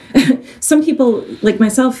some people like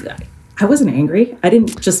myself, I wasn't angry. I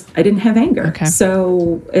didn't have anger. Okay.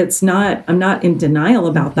 So I'm not in denial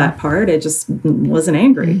about that part. I just wasn't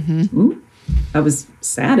angry. I was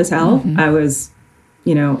sad as hell. I was,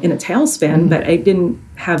 in a tailspin, but I didn't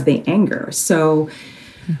have the anger. So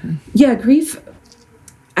yeah, grief,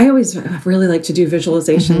 I always really like to do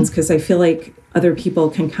visualizations because I feel like other people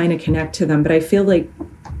can kind of connect to them. But I feel like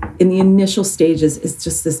in the initial stages, it's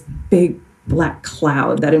just this big black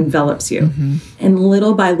cloud that envelops you. And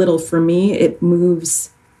little by little, for me, it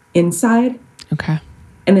moves inside. Okay.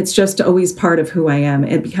 And it's just always part of who I am.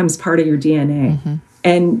 It becomes part of your DNA.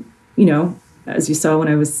 And, as you saw when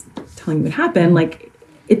I was telling you what happened, like,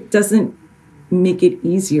 it doesn't make it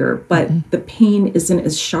easier, but the pain isn't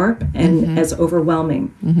as sharp and as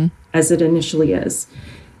overwhelming as it initially is.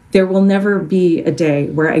 There will never be a day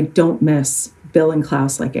where I don't miss Bill and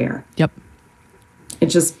Klaus like air. Yep.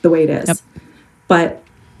 It's just the way it is. Yep. But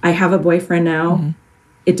I have a boyfriend now.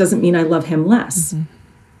 It doesn't mean I love him less.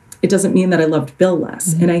 It doesn't mean that I loved Bill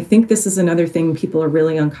less. And I think this is another thing people are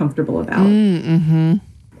really uncomfortable about.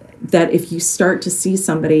 That if you start to see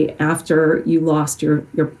somebody after you lost your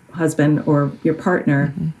husband or your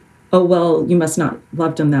partner, oh, well, you must not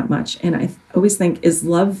loved him that much. And I always think, is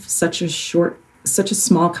love such a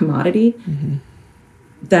small commodity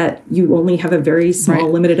that you only have a very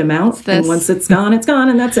small, limited amount? And once it's gone,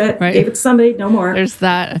 and that's it. Right. Gave it to somebody, no more. There's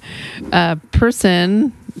that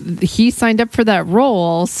person, he signed up for that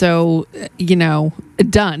role, so,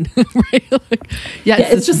 done. Right?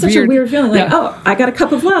 It's just such a weird feeling. Like, oh, I got a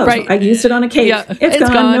cup of love. Right. I used it on a cake. Yeah. It's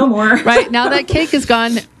gone, no more. Right. Now that cake is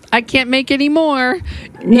gone, I can't make any more.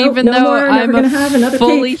 Nope, even no though more. I'm Never gonna have another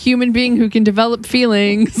fully cake. human being who can develop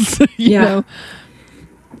feelings. you know.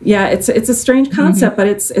 Yeah, it's a strange concept, but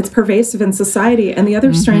it's pervasive in society. And the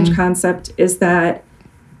other strange concept is that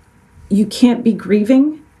you can't be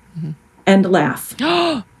grieving and laugh.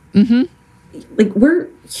 Like, we're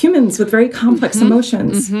humans with very complex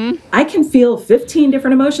emotions. I can feel 15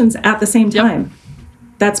 different emotions at the same time.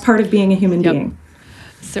 That's part of being a human being.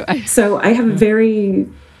 So I have a very,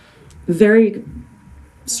 very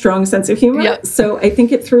strong sense of humor. Yep. So I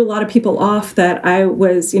think it threw a lot of people off that I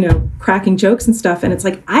was, cracking jokes and stuff. And it's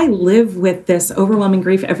like, I live with this overwhelming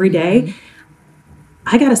grief every day.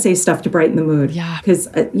 I got to say stuff to brighten the mood. Yeah. Because,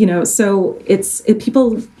 so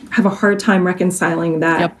people have a hard time reconciling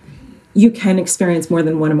that. Yep. You can experience more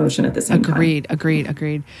than one emotion at the same time.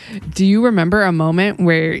 Agreed. Do you remember a moment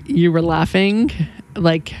where you were laughing,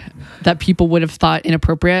 like, that people would have thought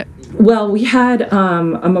inappropriate? Well, we had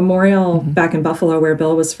a memorial back in Buffalo where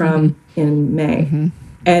Bill was from in May.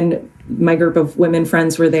 And my group of women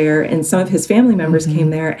friends were there, and some of his family members came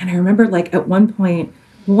there. And I remember, like, at one point,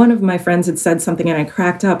 one of my friends had said something, and I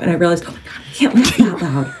cracked up, and I realized, oh my God, I can't laugh that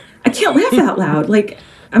loud. I can't laugh that loud. Like,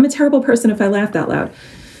 I'm a terrible person if I laugh that loud.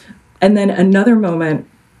 And then another moment,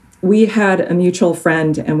 we had a mutual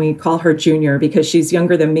friend, and we call her Junior because she's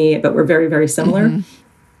younger than me, but we're very, very similar.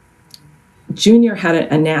 Junior had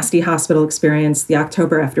a nasty hospital experience the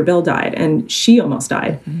October after Bill died, and she almost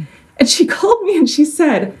died. And she called me and she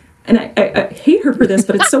said, and I hate her for this,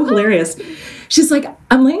 but it's so hilarious. She's like,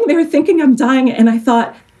 I'm laying there thinking I'm dying, and I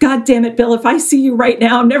thought, God damn it, Bill, if I see you right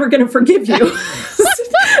now, I'm never going to forgive you.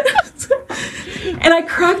 And I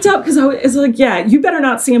cracked up because I was like, yeah, you better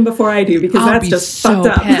not see him before I do, because that's just fucked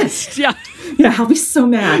up. Pissed. Yeah. Yeah, I'll be so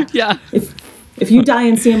mad. Yeah. If you die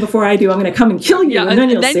and see him before I do, I'm going to come and kill you, and then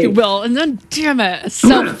you'll see. You will, and then, damn it, a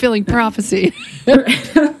self-fulfilling prophecy.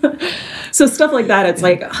 So stuff like that, it's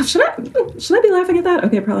like, oh, should I be laughing at that?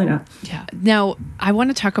 Okay, probably not. Yeah. Now, I want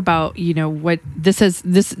to talk about, what this is.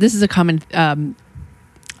 This is a common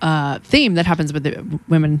theme that happens with the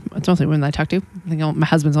women. It's mostly women that I talk to. I think my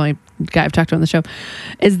husband's the only guy I've talked to on the show.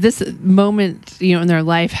 Is this moment, in their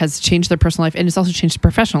life has changed their personal life, and it's also changed their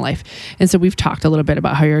professional life. And so we've talked a little bit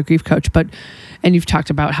about how you're a grief coach, and you've talked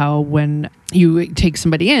about how when you take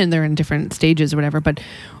somebody in, they're in different stages or whatever. But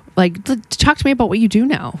like, talk to me about what you do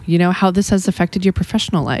now. How this has affected your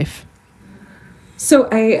professional life. So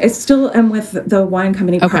I still am with the wine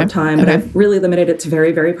company part-time, but I've really limited it to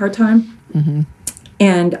very, very part-time.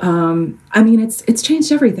 And, I mean, it's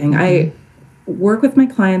changed everything. work with my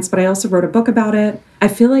clients, but I also wrote a book about it. I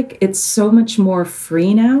feel like it's so much more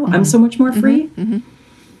free now. I'm so much more free.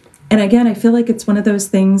 And again, I feel like it's one of those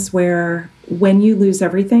things where when you lose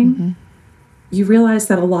everything, you realize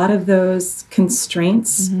that a lot of those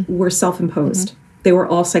constraints were self-imposed. They were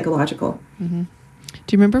all psychological. Do you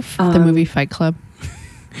remember the movie Fight Club?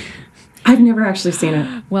 I've never actually seen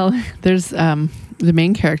it. Well, there's the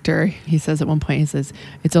main character. He says at one point, he says,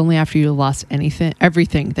 "It's only after you lost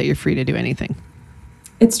everything that you're free to do anything."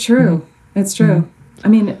 It's true. It's true. I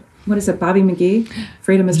mean, what is it, Bobby McGee?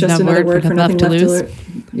 Freedom is just another word for nothing left to lose.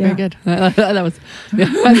 Yeah. Very good. That was. Yeah,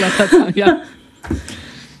 I love that song. Yeah.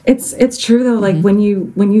 It's true though. Like when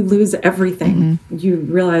you lose everything, you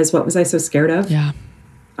realize, what was I so scared of? Yeah.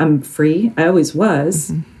 I'm free. I always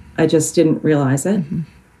was. I just didn't realize it.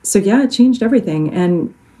 So yeah, it changed everything.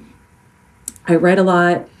 And I write a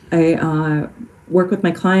lot. I work with my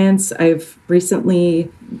clients. I've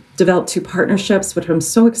recently developed 2 partnerships, which I'm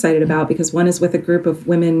so excited about, because one is with a group of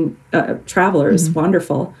women travelers,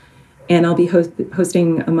 wonderful. And I'll be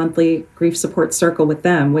hosting a monthly grief support circle with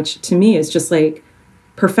them, which to me is just like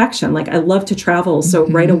perfection. Like I love to travel. So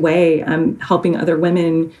right away, I'm helping other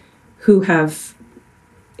women who have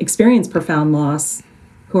experienced profound loss,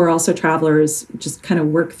 who are also travelers, just kind of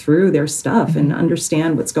work through their stuff and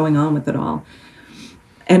understand what's going on with it all.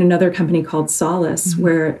 And another company called Solace,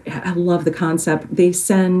 where I love the concept. They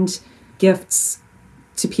send gifts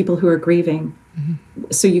to people who are grieving,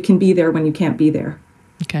 so you can be there when you can't be there.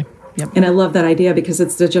 Okay. Yep. And I love that idea, because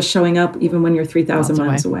it's just showing up even when you're 3,000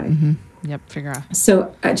 miles away. Yep. Figure out.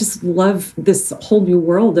 So I just love this whole new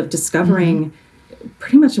world of discovering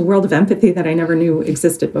pretty much a world of empathy that I never knew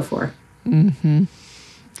existed before.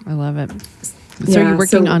 I love it. So you're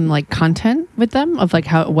working on like content with them of like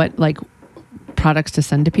what products to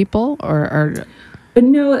send to people or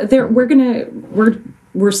no,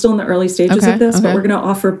 we're still in the early stages of this, but we're going to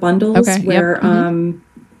offer bundles where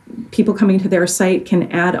people coming to their site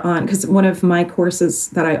can add on, because one of my courses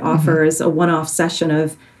that I offer is a one-off session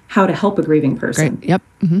of how to help a grieving person. Great. Yep.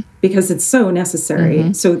 Because it's so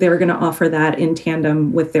necessary. So they're going to offer that in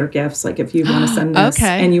tandem with their gifts. Like if you want to send this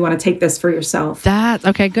and you want to take this for yourself.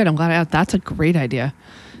 Okay, good. I'm glad that's a great idea.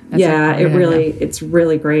 It's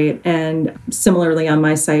really great. And similarly on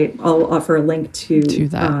my site, I'll offer a link to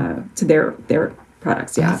their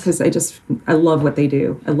products. Yeah. Because I love what they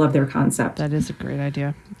do. I love their concept. That is a great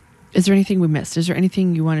idea. Is there anything we missed? Is there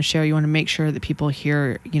anything you want to share? You want to make sure that people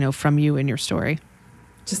hear, from you and your story?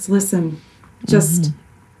 Just listen. Just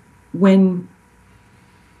when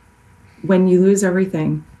you lose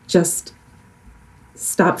everything, just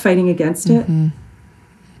stop fighting against it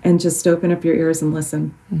and just open up your ears and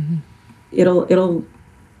listen. It'll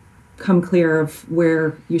come clear of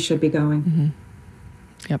where you should be going.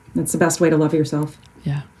 Yep. That's the best way to love yourself.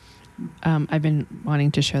 Yeah. I've been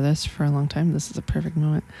wanting to share this for a long time. This is a perfect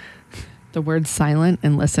moment. The words silent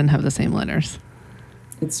and listen have the same letters.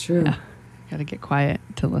 It's true. Yeah. Got to get quiet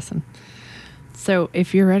to listen. So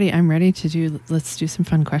if you're ready, I'm ready to let's do some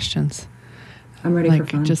fun questions. I'm ready for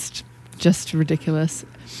fun. Just ridiculous.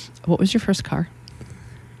 What was your first car?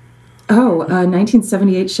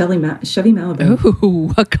 1978 Chevy Malibu. Ooh,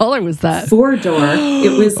 what color was that? 4-door.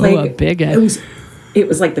 It was like a big it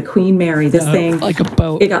was like the Queen Mary, this thing. Like a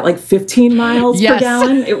boat. It got like 15 miles per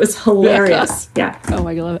gallon. It was hilarious. Yeah. Oh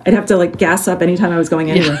my God, I love it. I'd have to like gas up anytime I was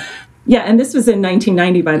going anywhere. Yeah, and this was in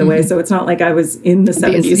 1990, by the way, so it's not like I was in the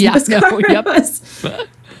 70s. Yeah, this car. It was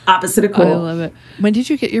opposite of cool. I love it. When did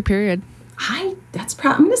you get your period? I'm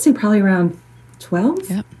going to say probably around 12.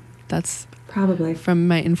 Yep, that's probably. From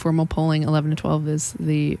my informal polling, 11 to 12 is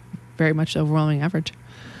the very much overwhelming average.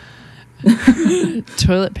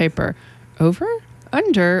 Toilet paper, over,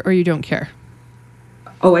 under, or you don't care?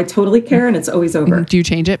 Oh, I totally care, and it's always over. Do you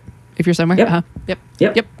change it if you're somewhere? Yep.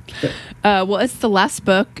 Yep. Well, it's the last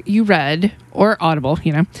book you read, or Audible,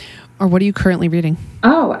 or what are you currently reading?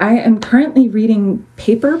 Oh, I am currently reading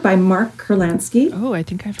Paper by Mark Kurlansky. Oh, I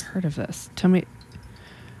think I've heard of this. Tell me.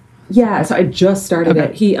 Yeah, so I just started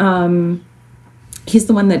it. He's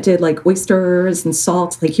the one that did like oysters and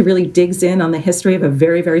salt. Like he really digs in on the history of a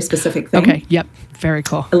very, very specific thing. Okay, yep. Very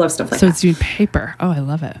cool. I love stuff like that. So that. it's doing paper. Oh, I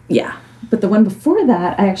love it. Yeah. But the one before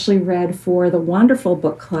that, I actually read for the Wonderful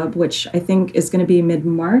Book Club, which I think is going to be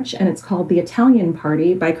mid-March, and it's called The Italian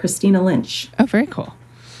Party by Christina Lynch. Oh, very cool.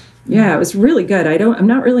 Yeah, it was really good. I'm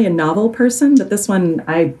not really a novel person, but this one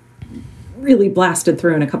I really blasted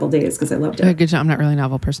through in a couple days because I loved it. Good job. I'm not really a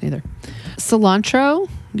novel person either. Cilantro,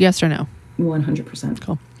 yes or no? 100%.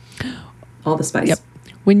 Cool. All the spice. Yep.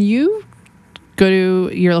 When you go to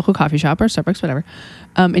your local coffee shop or Starbucks, whatever,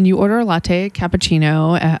 And you order a latte,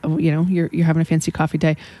 cappuccino. You're having a fancy coffee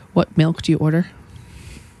day. What milk do you order?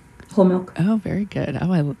 Whole milk. Oh, very good.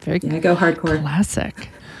 Oh, I go hardcore. Classic.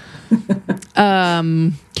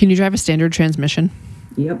 Can you drive a standard transmission?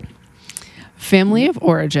 Yep. Family of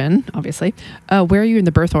origin, obviously. Where are you in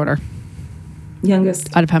the birth order?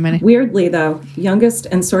 Youngest. Out of how many? Weirdly, though, youngest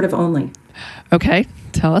and sort of only. Okay,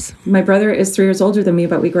 tell us. My brother is 3 years older than me,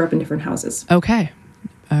 but we grew up in different houses. Okay.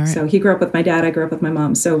 All right. So he grew up with my dad, I grew up with my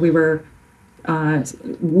mom. So we were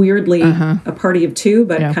weirdly a party of 2,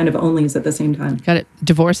 but kind of onlys at the same time. Got it.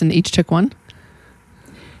 Divorce and each took one?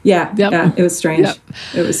 Yeah. Yep. Yeah, it was strange. Yep.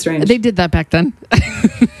 It was strange. They did that back then.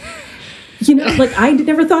 I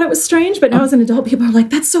never thought it was strange, but now as an adult, people are like,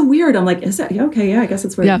 that's so weird. I'm like, is that? Yeah, okay, yeah, I guess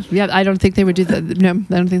it's weird. Yeah, I don't think they would do that. No, I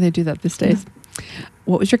don't think they do that these days.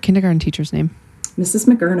 What was your kindergarten teacher's name? Mrs.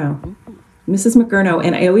 McGurno. Mrs. McGurno.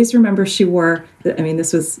 And I always remember she wore,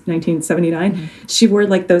 this was 1979, she wore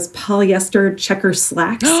like those polyester checker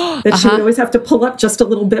slacks that she would always have to pull up just a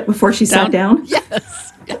little bit before she sat down.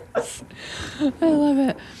 Yes. I love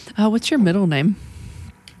it. What's your middle name?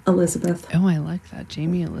 Elizabeth. Oh, I like that.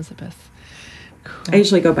 Jamie Elizabeth. Cool. I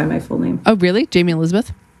usually go by my full name. Oh, really? Jamie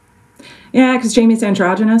Elizabeth? Yeah, because Jamie's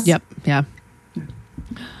androgynous. Yep. Yeah.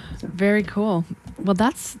 Very cool. Well,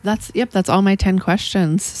 that's all my 10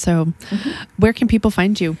 questions. So where can people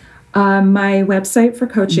find you? My website for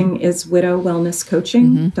coaching is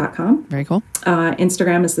widowwellnesscoaching.com. Very cool.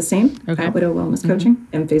 Instagram is the same, at Widow Wellness Coaching,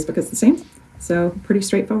 and Facebook is the same. So pretty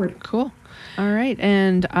straightforward. Cool. All right.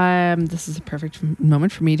 And this is a perfect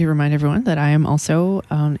moment for me to remind everyone that I am also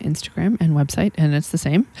on Instagram and website, and it's the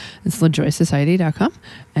same. It's LaJoySociety.com,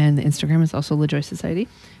 and the Instagram is also LaJoy Society.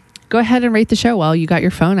 Go ahead and rate the show while you got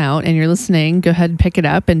your phone out and you're listening. Go ahead and pick it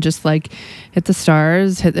up and just like hit the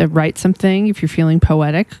stars, write something. If you're feeling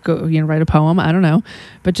poetic, go, write a poem. I don't know,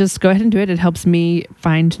 but just go ahead and do it. It helps me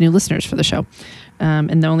find new listeners for the show.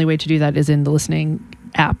 And the only way to do that is in the listening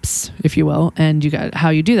apps, if you will. And how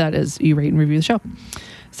you do that is you rate and review the show.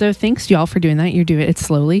 So thanks y'all for doing that. You do it. It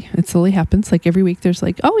slowly happens. Like every week there's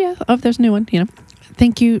like, there's a new one,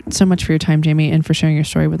 Thank you so much for your time, Jamie, and for sharing your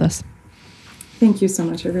story with us. Thank you so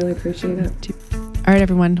much. I really appreciate it. All right,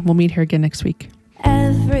 everyone. We'll meet here again next week.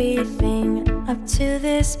 Everything up to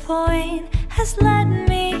this point has led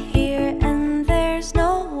me here, and there's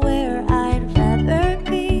nowhere I'd rather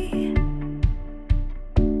be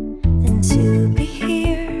than to be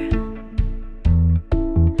here.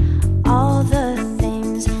 All the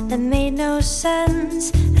things that made no sense,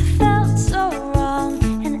 that felt so wrong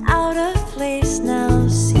and out of place, now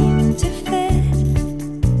seem to fit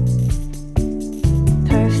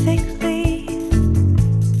perfectly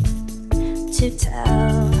to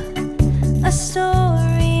tell a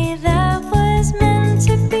story that was meant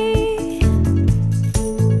to be.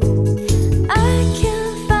 I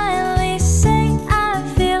can finally say I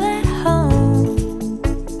feel at home.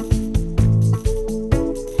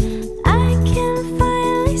 I can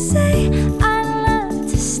finally say I'd love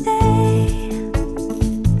to stay.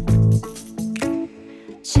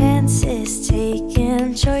 Chances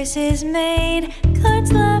taken, choices made,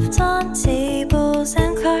 cards left on tables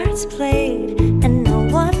and cards played, and no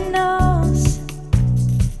one knows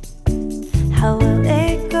how will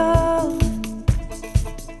it go.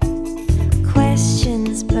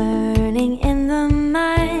 Questions burning in the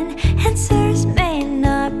mind, answers may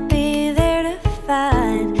not be there to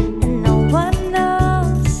find, and no one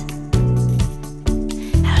knows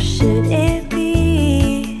how should it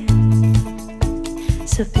be.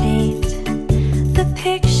 So paint the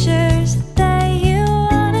pictures that you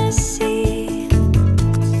wanna see.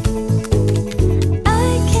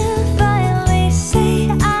 I can finally say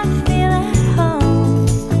I feel at home.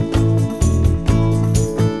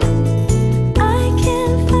 I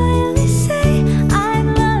can finally say I'd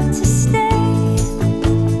love to stay.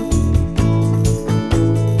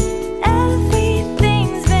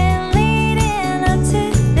 Everything's been leading up to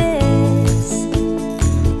this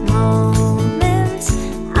moment.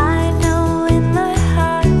 I know in my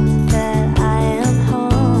heart that I am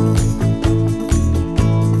home.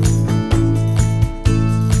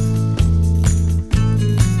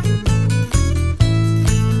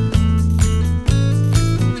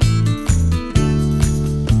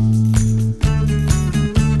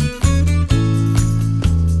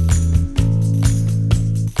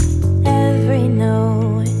 Every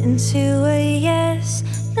no into a yes,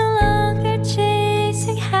 no longer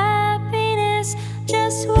chasing happiness,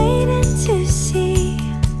 just waiting to see